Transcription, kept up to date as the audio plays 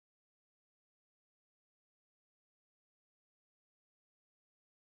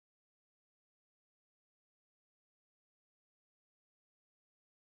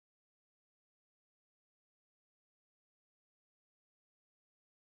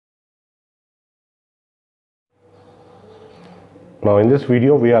Now in this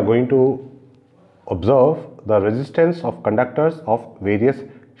video we are going to observe the resistance of conductors of various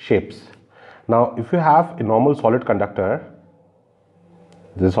shapes. Now if you have a normal solid conductor,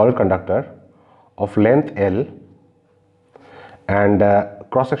 this solid conductor of length L and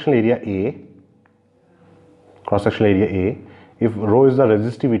cross-sectional area A, if rho is the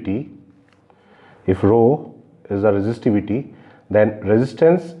resistivity, then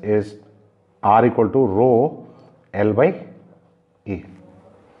resistance is R equal to rho L by A.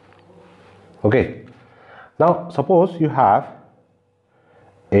 Okay. Now suppose you have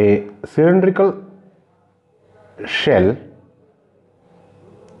a cylindrical shell,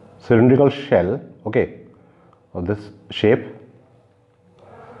 okay, of this shape.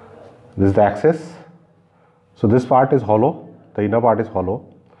 This is the axis. So this part is hollow, the inner part is hollow.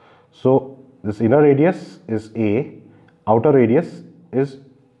 So this inner radius is A, outer radius is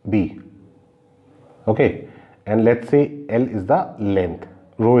B. Okay, and let's say L is the length,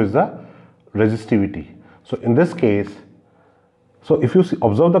 rho is the resistivity. So in this case, so if you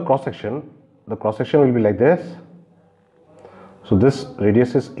observe the cross section will be like this. So this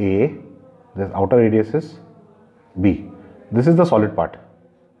radius is A, this outer radius is B. This is the solid part.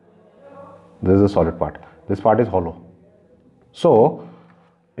 This part is hollow. So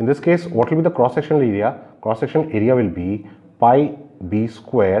in this case, what will be the cross sectional area? Cross sectional area will be pi B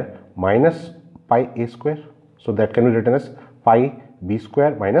square minus pi A square. So that can be written as pi B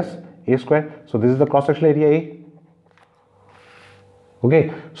square minus A square. So this is the cross sectional area A.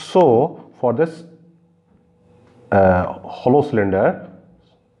 Okay, so for this hollow cylinder,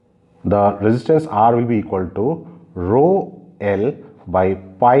 the resistance R will be equal to rho L by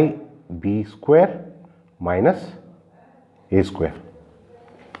pi B square minus A square.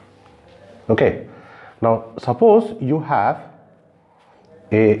 Okay, now suppose you have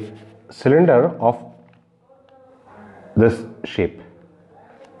a cylinder of this shape.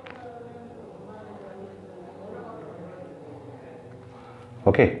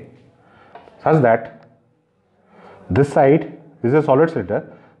 Okay, such that this side, this is a solid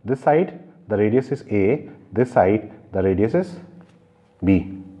cylinder, this side the radius is A, this side the radius is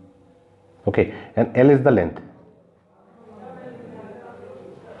B. Okay, and L is the length.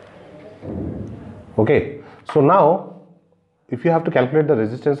 Okay, so now if you have to calculate the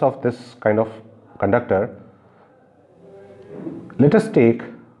resistance of this kind of conductor, let us take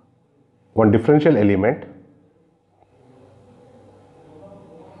one differential element.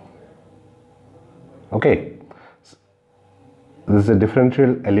 Okay, this is a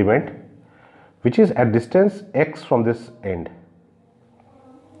differential element which is at distance x from this end.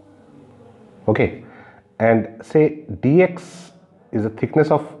 Okay, and say dx is the thickness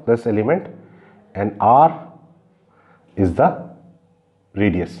of this element and r is the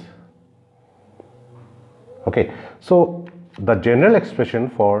radius. Okay, so the general expression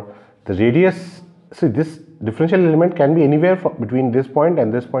for the radius, see this differential element can be anywhere between this point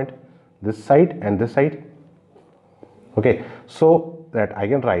and this point, this side and this side. Okay, so that I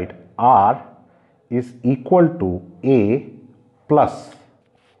can write r is equal to A plus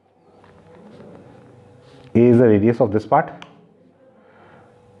A is the radius of this part,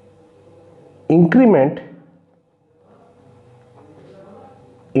 increment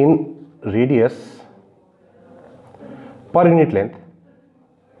in radius per unit length,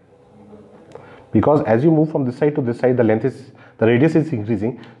 because as you move from this side to this side, the radius is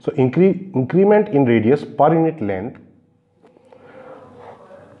increasing. So increment in radius per unit length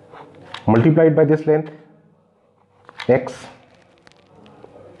multiplied by this length x.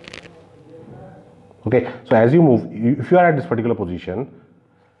 Okay, so as you move, if you are at this particular position,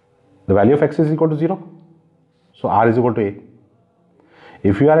 the value of x is equal to 0, so r is equal to A.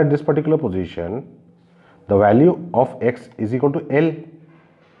 If you are at this particular position, the value of x is equal to L.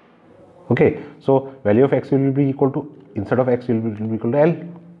 Okay, so value of x will be equal to, instead of x will be equal to L,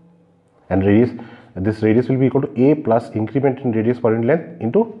 and this radius will be equal to A plus increment in radius per unit length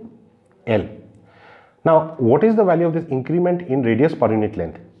into L. Now what is the value of this increment in radius per unit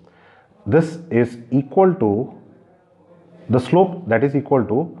length? This is equal to the slope, that is equal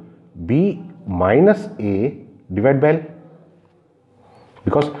to B minus A divided by L,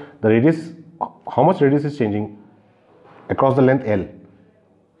 because the radius, how much radius is changing across the length L?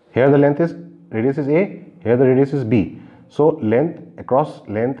 Here the radius is A, here the radius is B. So length across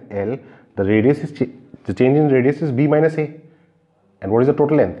length L, the change in radius is B minus A, and what is the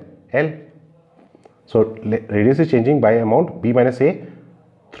total length? L. So radius is changing by amount B minus A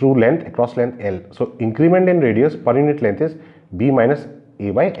through length across length L. So increment in radius per unit length is B minus A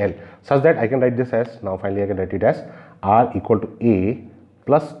by L, such that I can write this as, now finally I can write it as R equal to A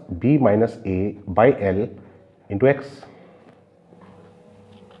plus B minus A by L into X.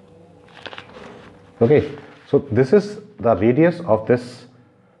 Okay, so this is the radius of this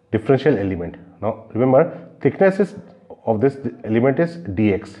differential element. Now remember, thickness is of this element is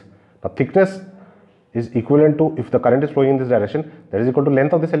dx. Now thickness is equivalent to, if the current is flowing in this direction, that is equal to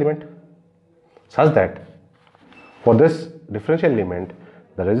length of this element, such that for this differential element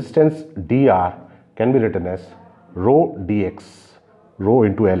the resistance dr can be written as rho dx, rho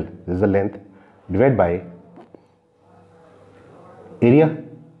into L, this is the length, divided by area.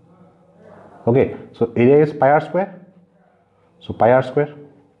 Okay, so area is pi r square, so pi r square,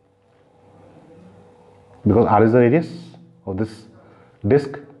 because r is the radius of this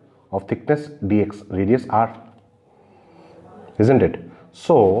disc of thickness dx, radius r, isn't it?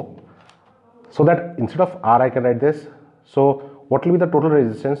 So that instead of r I can write this. So what will be the total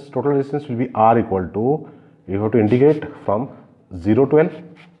resistance? Total resistance will be r equal to, you have to integrate from 0 to L,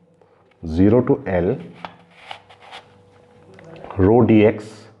 0 to L, rho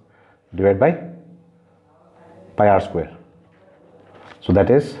dx divided by pi r square. So that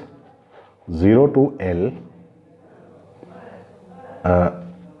is 0 to L,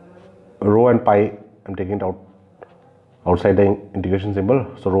 rho and pi, I am taking it outside the integration symbol.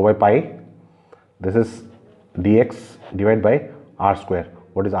 So rho by pi, this is dx divided by r square.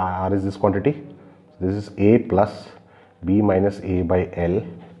 What is r? R is this quantity. This is a plus b minus a by L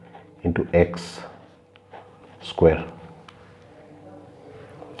into x square.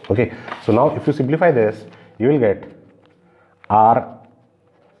 Okay, so now if you simplify this, you will get r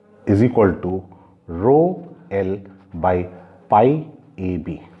is equal to rho L by pi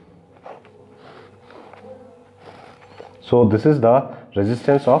AB. So this is the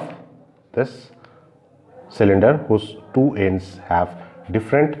resistance of this cylinder whose two ends have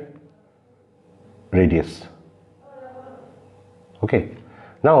different radius. Okay,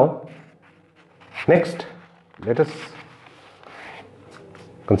 now next let us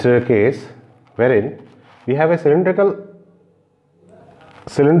consider a case wherein we have a cylindrical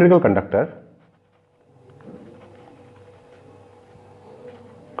conductor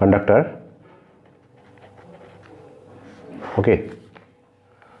okay,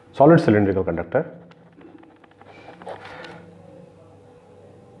 solid cylindrical conductor,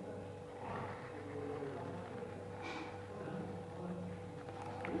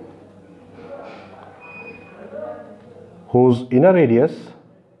 whose inner radius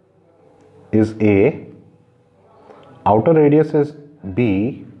is A, outer radius is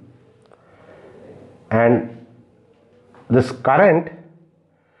B, and this current,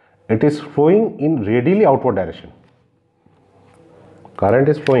 it is flowing in radially outward direction. Current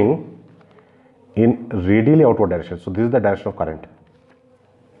is flowing in radially outward direction. So this is the direction of current.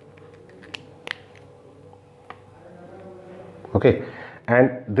 Okay,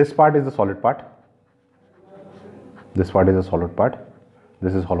 and this part is the solid part. This part is the solid part.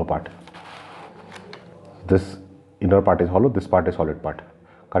 This is hollow part. This inner part is hollow. This part is solid part.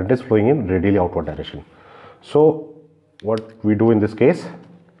 Current is flowing in radially outward direction. So what we do in this case,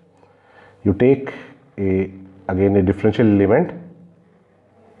 you take again a differential element,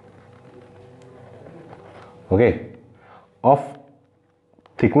 okay, of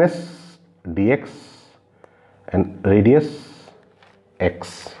thickness dx and radius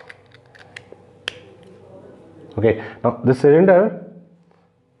x. Okay, now this cylinder,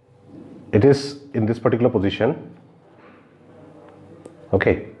 it is in this particular position,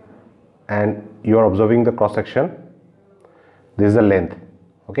 okay, and you are observing the cross section. This is the length,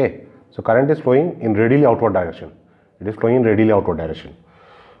 okay. So current is flowing in radially outward direction. It is flowing in radially outward direction.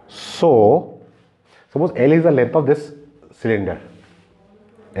 So suppose L is the length of this cylinder.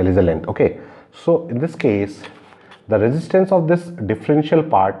 L is the length, okay. So in this case, the resistance of this differential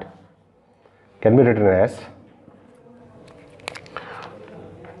part can be written as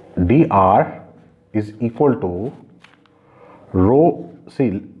dr is equal to rho,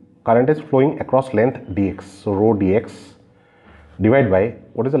 see, current is flowing across length dx, so rho dx divided by,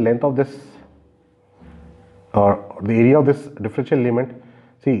 what is the length of this, or the area of this differential element.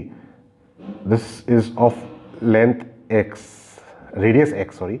 See, this is of length x, radius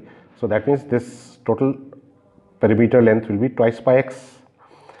x, sorry. So that means this total perimeter length will be twice pi x,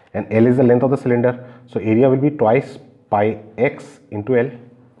 and L is the length of the cylinder, so area will be twice pi x into L,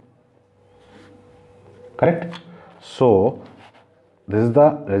 correct? So this is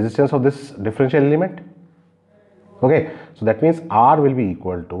the resistance of this differential element, okay. So that means R will be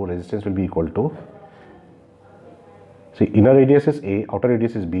equal to, resistance will be equal to, see, inner radius is A, outer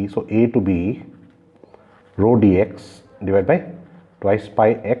radius is B, so A to B, rho dx divided by twice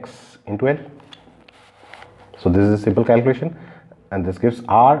pi x into L. So this is a simple calculation, and this gives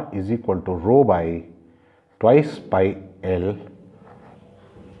R is equal to rho by twice pi L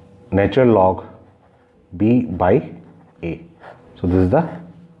natural log B by A. So this is the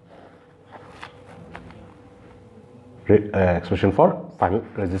expression for final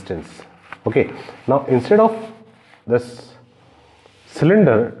resistance. Okay, now instead of this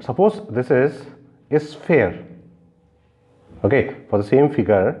cylinder, suppose this is a sphere. Okay, for the same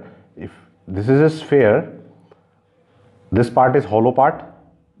figure, if this is a sphere, this part is hollow part,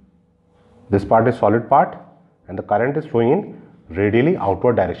 this part is solid part, and the current is flowing in radially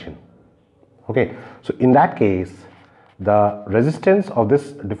outward direction. Okay, so in that case, the resistance of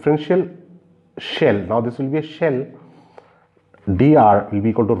this differential shell, now this will be a shell, dr will be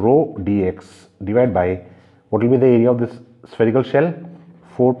equal to rho dx divided by what will be the area of this spherical shell,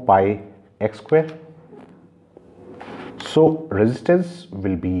 4 pi x square. So resistance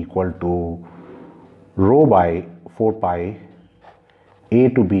will be equal to rho by 4 pi a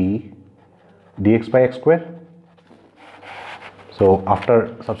to b dx by x square. So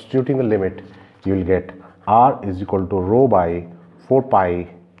after substituting the limit, you will get R is equal to rho by 4 pi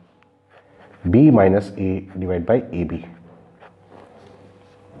b minus a divided by ab.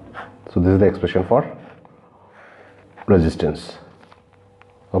 So this is the expression for resistance.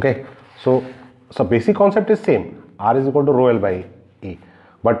 Okay, so basic concept is same, R is equal to rho L by A,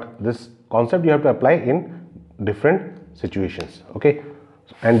 but this concept you have to apply in different situations. Okay,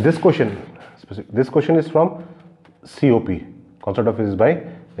 and this question is from COP, concept of physics by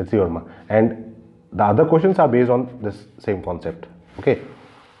H.C. Verma, and the other questions are based on this same concept. Okay,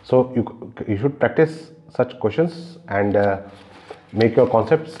 so you should practice such questions and make your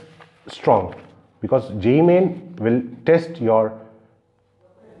concepts strong, because JEE Main will test your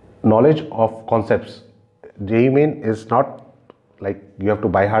knowledge of concepts. JEE Main is not like you have to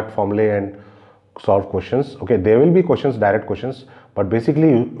by heart formulae and solve questions. Okay, there will be questions, direct questions, but basically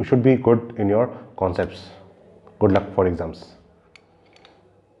you should be good in your concepts. Good luck for exams.